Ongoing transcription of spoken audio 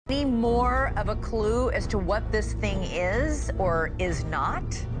Any more of a clue as to what this thing is or is not?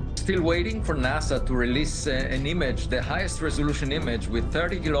 Still waiting for NASA to release an image, the highest resolution image with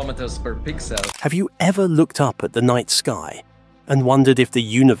 30 kilometers per pixel. Have you ever looked up at the night sky and wondered if the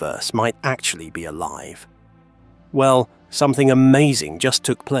universe might actually be alive? Well, something amazing just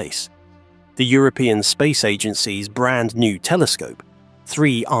took place. The European Space Agency's brand new telescope,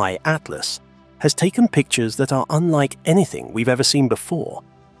 3i Atlas, has taken pictures that are unlike anything we've ever seen before.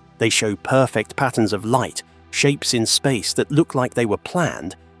 They show perfect patterns of light, shapes in space that look like they were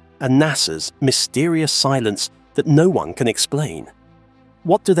planned, and NASA's mysterious silence that no one can explain.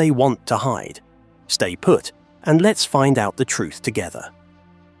 What do they want to hide? Stay put, and let's find out the truth together.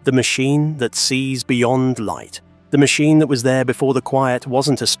 The machine that sees beyond light. The machine that was there before the quiet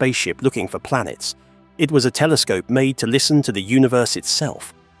wasn't a spaceship looking for planets. It was a telescope made to listen to the universe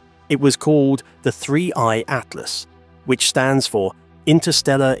itself. It was called the 3i Atlas, which stands for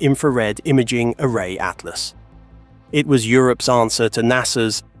Interstellar Infrared Imaging Array Atlas. It was Europe's answer to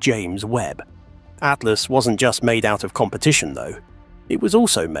NASA's James Webb. Atlas wasn't just made out of competition, though. It was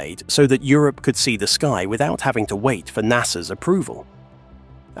also made so that Europe could see the sky without having to wait for NASA's approval.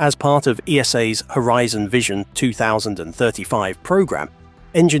 As part of ESA's Horizon Vision 2035 program,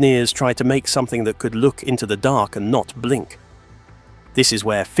 engineers tried to make something that could look into the dark and not blink. This is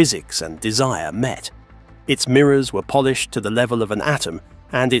where physics and desire met. Its mirrors were polished to the level of an atom,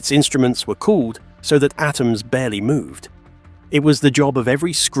 and its instruments were cooled so that atoms barely moved. It was the job of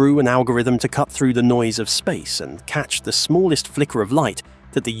every screw and algorithm to cut through the noise of space and catch the smallest flicker of light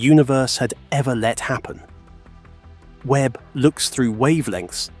that the universe had ever let happen. Webb looks through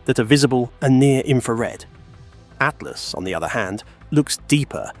wavelengths that are visible and near-infrared. Atlas, on the other hand, looks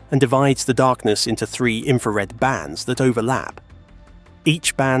deeper and divides the darkness into 3 infrared bands that overlap.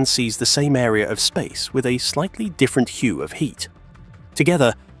 Each band sees the same area of space with a slightly different hue of heat.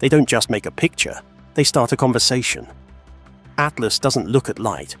 Together, they don't just make a picture, they start a conversation. Atlas doesn't look at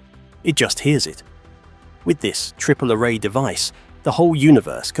light, it just hears it. With this triple-array device, the whole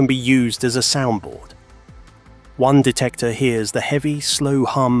universe can be used as a soundboard. One detector hears the heavy, slow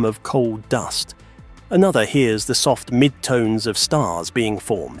hum of cold dust. Another hears the soft mid-tones of stars being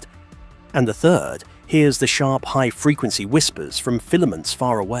formed. And the third hears the sharp, high-frequency whispers from filaments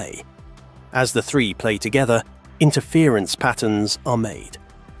far away. As the 3 play together, interference patterns are made.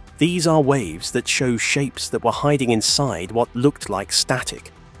 These are waves that show shapes that were hiding inside what looked like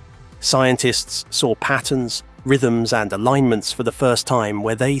static. Scientists saw patterns, rhythms, and alignments for the first time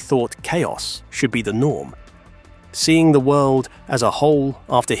where they thought chaos should be the norm. Seeing the world as a whole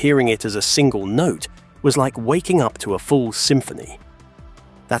after hearing it as a single note was like waking up to a full symphony.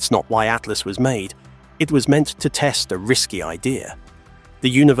 That's not why Atlas was made. It was meant to test a risky idea. The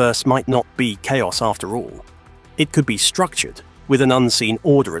universe might not be chaos after all. It could be structured, with an unseen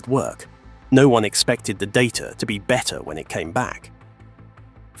order at work. No one expected the data to be better when it came back.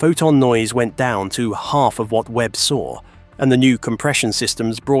 Photon noise went down to half of what Webb saw, and the new compression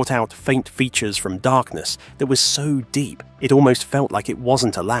systems brought out faint features from darkness that was so deep it almost felt like it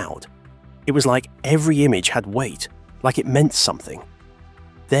wasn't allowed. It was like every image had weight, like it meant something.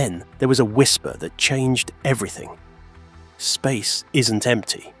 Then there was a whisper that changed everything. Space isn't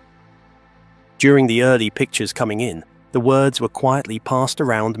empty. During the early pictures coming in, the words were quietly passed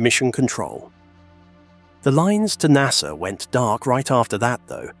around mission control. The lines to NASA went dark right after that,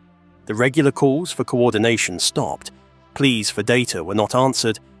 though. The regular calls for coordination stopped, pleas for data were not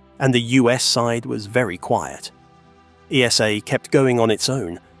answered, and the US side was very quiet. ESA kept going on its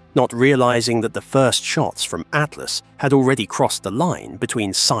own, not realizing that the first shots from Atlas had already crossed the line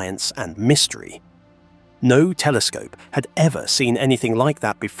between science and mystery. No telescope had ever seen anything like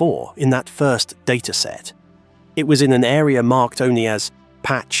that before in that first dataset. It was in an area marked only as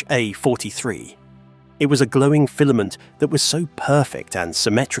Patch A43. It was a glowing filament that was so perfect and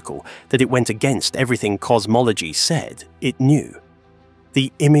symmetrical that it went against everything cosmology said it knew.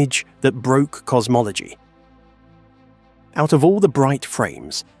 The image that broke cosmology. Out of all the bright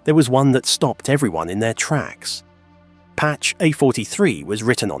frames, there was one that stopped everyone in their tracks. Patch A43 was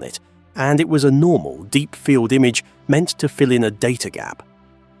written on it, and it was a normal, deep-field image meant to fill in a data gap.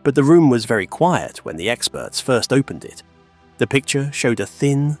 But the room was very quiet when the experts first opened it. The picture showed a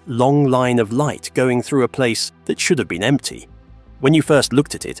thin, long line of light going through a place that should have been empty. When you first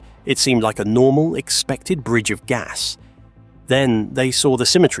looked at it, it seemed like a normal, expected bridge of gas. Then they saw the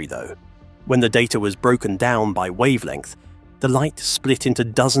symmetry, though. When the data was broken down by wavelength, the light split into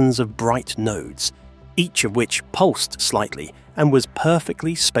dozens of bright nodes, each of which pulsed slightly and was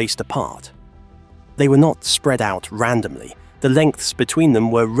perfectly spaced apart. They were not spread out randomly. The lengths between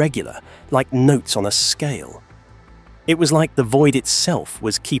them were regular, like notes on a scale. It was like the void itself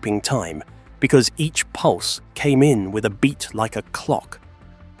was keeping time, because each pulse came in with a beat like a clock.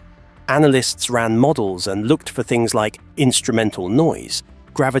 Analysts ran models and looked for things like instrumental noise,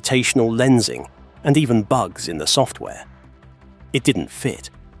 gravitational lensing, and even bugs in the software. It didn't fit.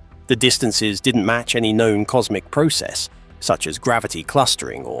 The distances didn't match any known cosmic process, such as gravity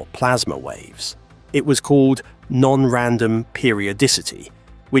clustering or plasma waves. It was called non-random periodicity,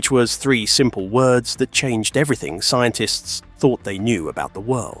 which was 3 simple words that changed everything scientists thought they knew about the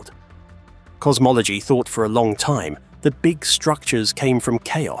world. Cosmology thought for a long time that big structures came from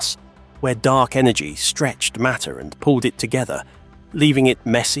chaos, where dark energy stretched matter and pulled it together, leaving it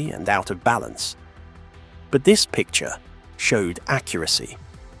messy and out of balance. But this picture showed accuracy.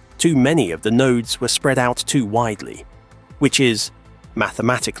 Too many of the nodes were spread out too widely, which is,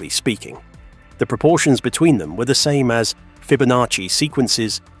 mathematically speaking, the proportions between them were the same as Fibonacci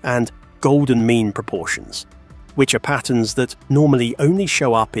sequences and golden mean proportions, which are patterns that normally only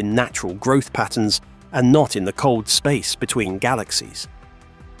show up in natural growth patterns and not in the cold space between galaxies.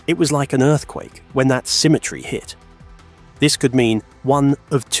 It was like an earthquake when that symmetry hit. This could mean one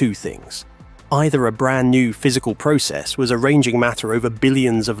of 2 things. Either a brand new physical process was arranging matter over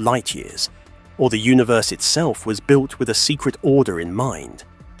billions of light years, or the universe itself was built with a secret order in mind.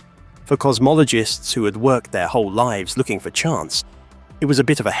 For cosmologists who had worked their whole lives looking for chance, it was a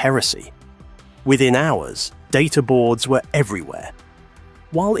bit of a heresy. Within hours, data boards were everywhere.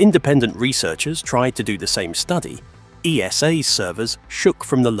 While independent researchers tried to do the same study, ESA's servers shook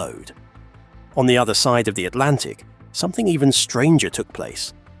from the load. On the other side of the Atlantic, something even stranger took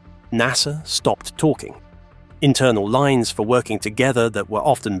place. NASA stopped talking. Internal lines for working together that were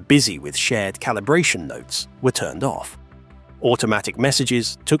often busy with shared calibration notes were turned off. Automatic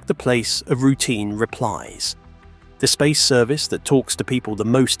messages took the place of routine replies. The space service that talks to people the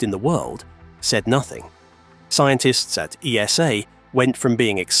most in the world said nothing. Scientists at ESA went from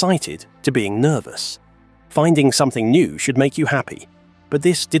being excited to being nervous. Finding something new should make you happy, but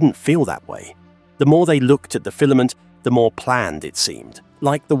this didn't feel that way. The more they looked at the filament, the more planned it seemed,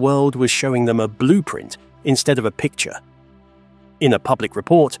 like the world was showing them a blueprint instead of a picture. In a public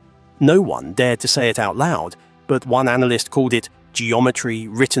report, no one dared to say it out loud, but one analyst called it geometry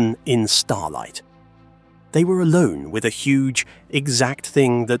written in starlight. They were alone with a huge, exact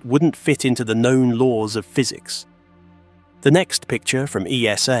thing that wouldn't fit into the known laws of physics. The next picture from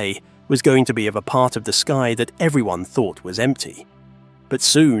ESA was going to be of a part of the sky that everyone thought was empty. But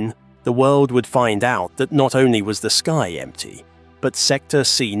soon, the world would find out that not only was the sky empty, but Sector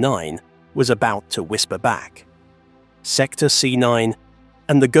C9 was about to whisper back. Sector C9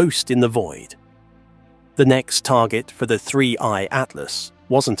 and the ghost in the void. The next target for the 3-Eye Atlas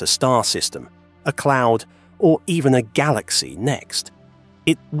wasn't a star system, a cloud, or even a galaxy next.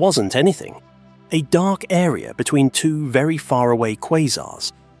 It wasn't anything. A dark area between 2 very far away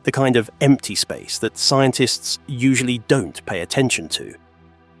quasars, the kind of empty space that scientists usually don't pay attention to.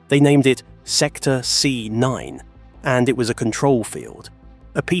 They named it Sector C9, and it was a control field,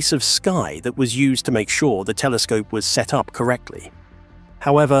 a piece of sky that was used to make sure the telescope was set up correctly.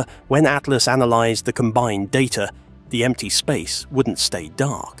 However, when Atlas analyzed the combined data, the empty space wouldn't stay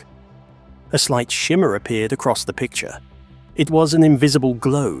dark. A slight shimmer appeared across the picture. It was an invisible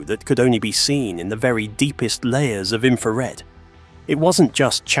glow that could only be seen in the very deepest layers of infrared. It wasn't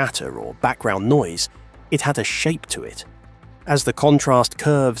just chatter or background noise, it had a shape to it. As the contrast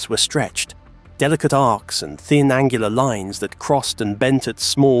curves were stretched, delicate arcs and thin angular lines that crossed and bent at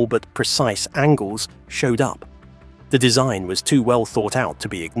small but precise angles showed up. The design was too well thought out to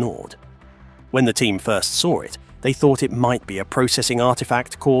be ignored. When the team first saw it, they thought it might be a processing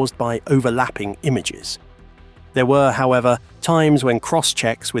artifact caused by overlapping images. There were, however, times when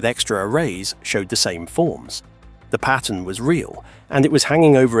cross-checks with extra arrays showed the same forms. The pattern was real, and it was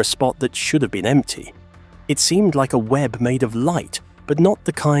hanging over a spot that should have been empty. It seemed like a web made of light, but not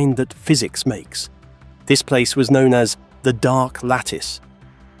the kind that physics makes. This place was known as the dark lattice.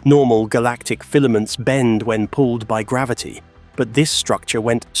 Normal galactic filaments bend when pulled by gravity, but this structure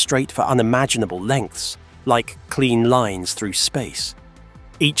went straight for unimaginable lengths, like clean lines through space.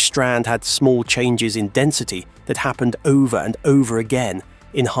 Each strand had small changes in density that happened over and over again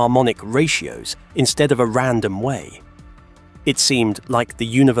in harmonic ratios instead of a random way. It seemed like the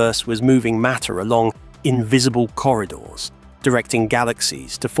universe was moving matter along invisible corridors, directing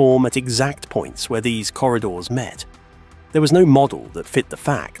galaxies to form at exact points where these corridors met. There was no model that fit the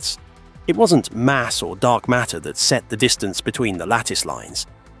facts. It wasn't mass or dark matter that set the distance between the lattice lines.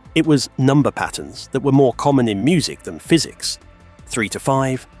 It was number patterns that were more common in music than physics. 3 to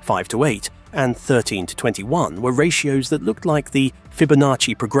 5, 5 to 8, and 13 to 21 were ratios that looked like the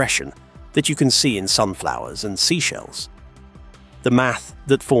Fibonacci progression, that you can see in sunflowers and seashells. The math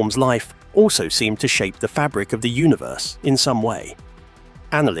that forms life also seemed to shape the fabric of the universe in some way.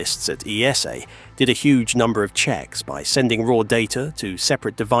 Analysts at ESA did a huge number of checks by sending raw data to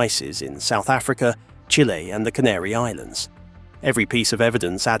separate devices in South Africa, Chile, and the Canary Islands. Every piece of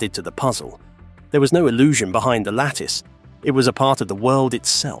evidence added to the puzzle. There was no illusion behind the lattice. It was a part of the world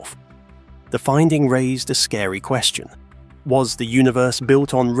itself. The finding raised a scary question. Was the universe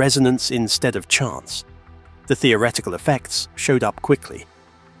built on resonance instead of chance? The theoretical effects showed up quickly.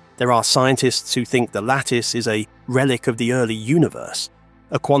 There are scientists who think the lattice is a relic of the early universe,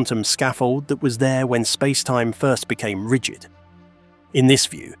 a quantum scaffold that was there when space-time first became rigid. In this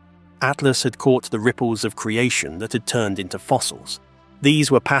view, Atlas had caught the ripples of creation that had turned into fossils.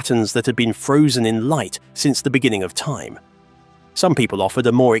 These were patterns that had been frozen in light since the beginning of time. Some people offered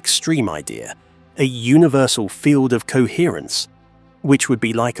a more extreme idea, a universal field of coherence, which would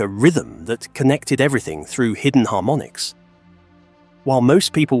be like a rhythm that connected everything through hidden harmonics. While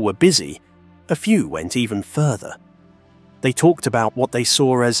most people were busy, a few went even further. They talked about what they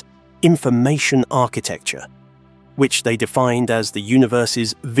saw as information architecture, which they defined as the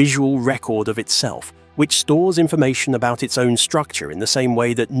universe's visual record of itself, which stores information about its own structure in the same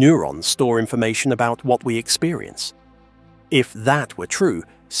way that neurons store information about what we experience. If that were true,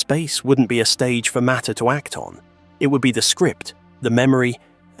 space wouldn't be a stage for matter to act on. It would be the script, the memory,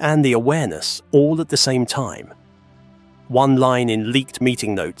 and the awareness all at the same time. One line in leaked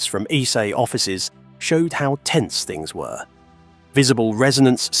meeting notes from ESA offices showed how tense things were. Visible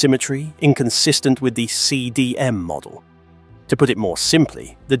resonance symmetry inconsistent with the CDM model. To put it more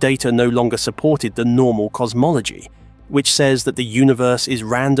simply, the data no longer supported the normal cosmology, which says that the universe is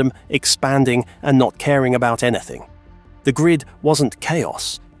random, expanding, and not caring about anything. The grid wasn't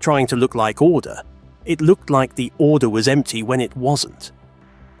chaos, trying to look like order. It looked like the order was empty when it wasn't.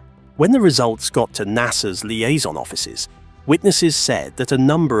 When the results got to NASA's liaison offices, witnesses said that a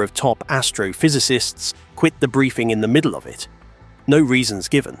number of top astrophysicists quit the briefing in the middle of it. No reasons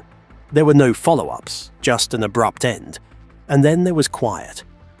given. There were no follow-ups, just an abrupt end. And then there was quiet.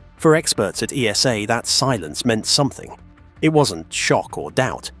 For experts at ESA, that silence meant something. It wasn't shock or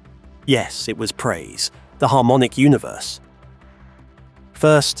doubt. Yes, it was praise, the harmonic universe.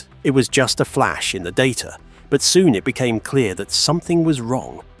 First, it was just a flash in the data, but soon it became clear that something was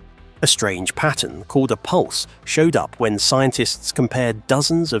wrong. A strange pattern called a pulse showed up when scientists compared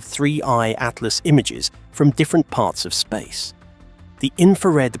dozens of 3-eye Atlas images from different parts of space. The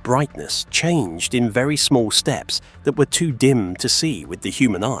infrared brightness changed in very small steps that were too dim to see with the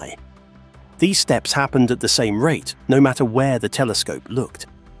human eye. These steps happened at the same rate, no matter where the telescope looked.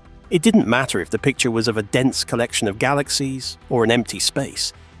 It didn't matter if the picture was of a dense collection of galaxies or an empty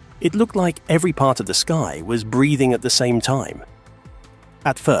space. It looked like every part of the sky was breathing at the same time.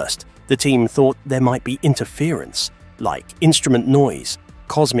 At first, the team thought there might be interference, like instrument noise,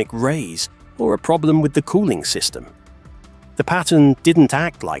 cosmic rays, or a problem with the cooling system. The pattern didn't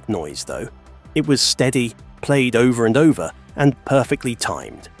act like noise, though. It was steady, played over and over, and perfectly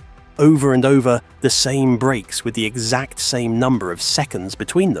timed. Over and over, the same breaks with the exact same number of seconds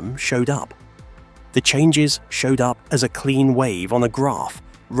between them showed up. The changes showed up as a clean wave on a graph,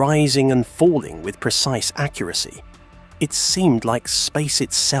 rising and falling with precise accuracy. It seemed like space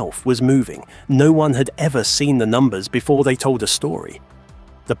itself was moving. No one had ever seen the numbers before they told a story.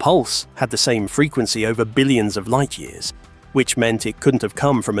 The pulse had the same frequency over billions of light years, which meant it couldn't have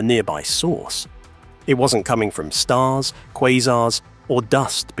come from a nearby source. It wasn't coming from stars, quasars, or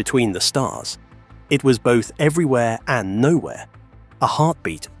dust between the stars. It was both everywhere and nowhere, a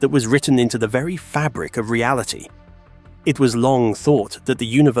heartbeat that was written into the very fabric of reality. It was long thought that the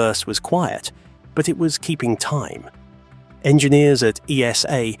universe was quiet, but it was keeping time. Engineers at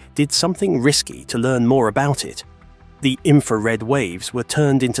ESA did something risky to learn more about it. The infrared waves were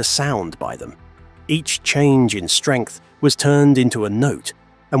turned into sound by them. Each change in strength was turned into a note,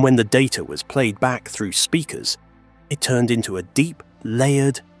 and when the data was played back through speakers, it turned into a deep,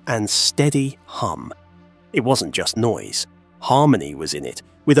 layered, and steady hum. It wasn't just noise. Harmony was in it,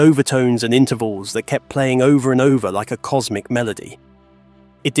 with overtones and intervals that kept playing over and over like a cosmic melody.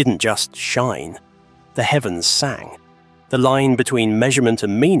 It didn't just shine. The heavens sang. The line between measurement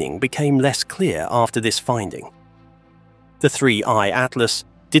and meaning became less clear after this finding. The 3-eye Atlas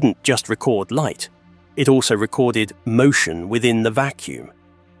didn't just record light. It also recorded motion within the vacuum,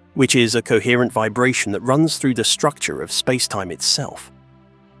 which is a coherent vibration that runs through the structure of space-time itself.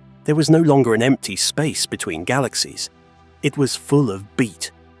 There was no longer an empty space between galaxies. It was full of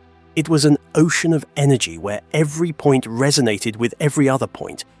beat. It was an ocean of energy where every point resonated with every other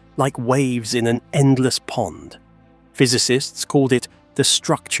point, like waves in an endless pond. Physicists called it the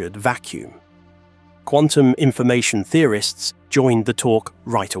structured vacuum. Quantum information theorists joined the talk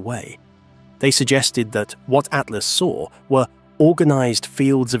right away. They suggested that what Atlas saw were organized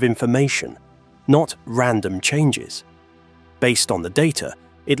fields of information, not random changes. Based on the data,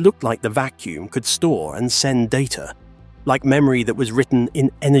 it looked like the vacuum could store and send data, like memory that was written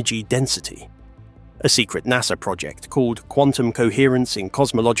in energy density. A secret NASA project called Quantum Coherence in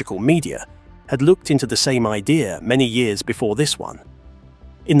Cosmological Media had looked into the same idea many years before this one.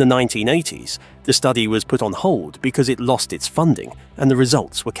 In the 1980s, the study was put on hold because it lost its funding and the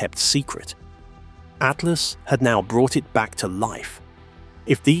results were kept secret. Atlas had now brought it back to life.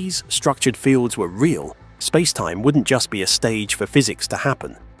 If these structured fields were real, space-time wouldn't just be a stage for physics to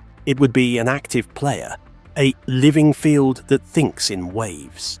happen. It would be an active player, a living field that thinks in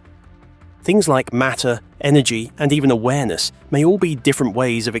waves. Things like matter, energy, and even awareness may all be different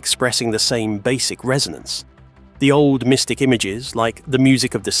ways of expressing the same basic resonance. The old mystic images, like the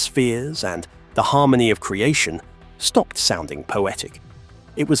music of the spheres and the harmony of creation, stopped sounding poetic.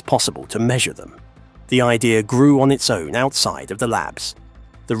 It was possible to measure them. The idea grew on its own outside of the labs.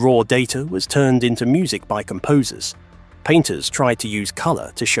 The raw data was turned into music by composers. Painters tried to use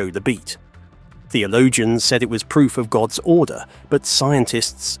color to show the beat. Theologians said it was proof of God's order, but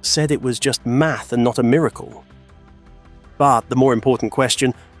scientists said it was just math and not a miracle. But the more important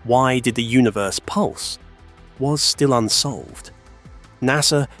question, why did the universe pulse, was still unsolved.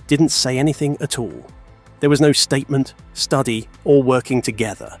 NASA didn't say anything at all. There was no statement, study, or working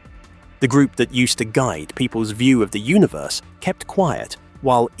together. The group that used to guide people's view of the universe kept quiet,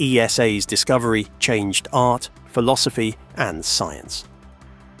 while ESA's discovery changed art, philosophy, and science.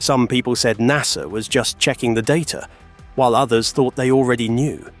 Some people said NASA was just checking the data, while others thought they already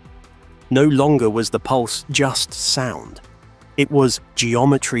knew. No longer was the pulse just sound. It was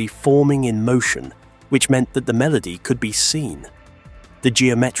geometry forming in motion, which meant that the melody could be seen. The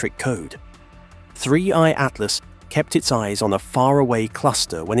geometric code. 3i Atlas kept its eyes on a faraway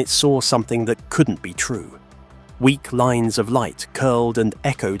cluster when it saw something that couldn't be true. Weak lines of light curled and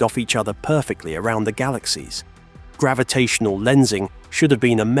echoed off each other perfectly around the galaxies. Gravitational lensing should have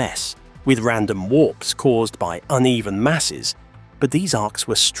been a mess, with random warps caused by uneven masses, but these arcs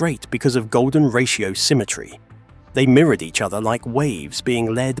were straight because of golden ratio symmetry. They mirrored each other like waves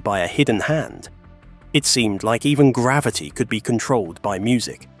being led by a hidden hand. It seemed like even gravity could be controlled by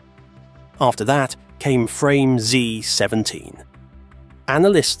music. After that came frame Z17.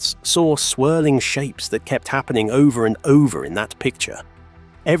 Analysts saw swirling shapes that kept happening over and over in that picture.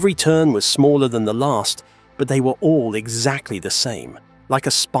 Every turn was smaller than the last, but they were all exactly the same, like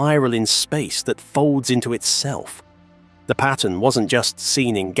a spiral in space that folds into itself. The pattern wasn't just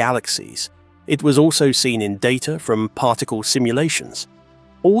seen in galaxies, it was also seen in data from particle simulations.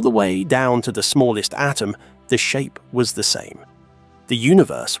 All the way down to the smallest atom, the shape was the same. The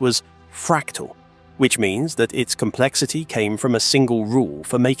universe was fractal, which means that its complexity came from a single rule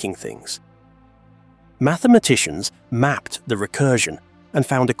for making things. Mathematicians mapped the recursion and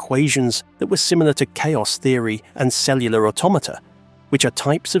found equations that were similar to chaos theory and cellular automata, which are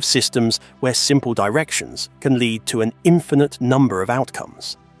types of systems where simple directions can lead to an infinite number of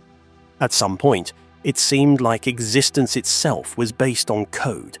outcomes. At some point, it seemed like existence itself was based on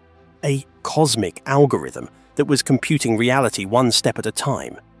code, a cosmic algorithm that was computing reality one step at a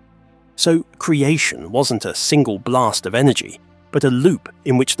time. So creation wasn't a single blast of energy, but a loop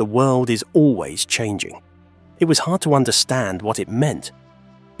in which the world is always changing. It was hard to understand what it meant.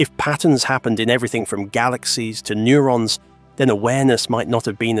 If patterns happened in everything from galaxies to neurons, then awareness might not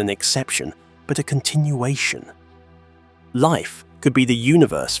have been an exception, but a continuation. Life could be the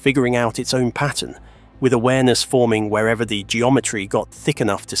universe figuring out its own pattern, with awareness forming wherever the geometry got thick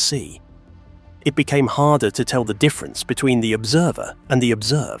enough to see. It became harder to tell the difference between the observer and the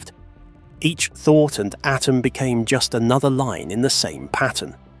observed. Each thought and atom became just another line in the same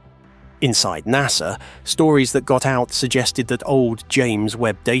pattern. Inside NASA, stories that got out suggested that old James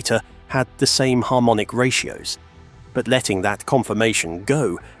Webb data had the same harmonic ratios. But letting that confirmation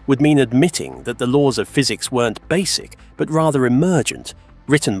go would mean admitting that the laws of physics weren't basic, but rather emergent,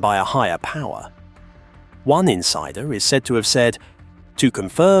 written by a higher power. One insider is said to have said, "To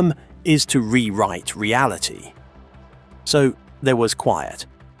confirm is to rewrite reality." So there was quiet.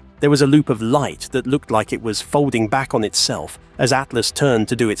 There was a loop of light that looked like it was folding back on itself as Atlas turned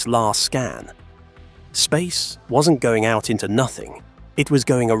to do its last scan. Space wasn't going out into nothing. It was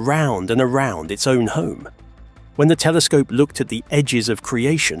going around and around its own home. When the telescope looked at the edges of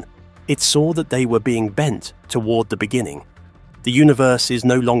creation, it saw that they were being bent toward the beginning. The universe is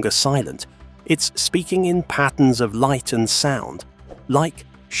no longer silent. It's speaking in patterns of light and sound. Like,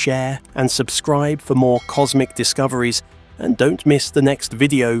 share, and subscribe for more cosmic discoveries And don't miss the next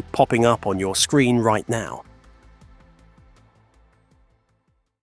video popping up on your screen right now.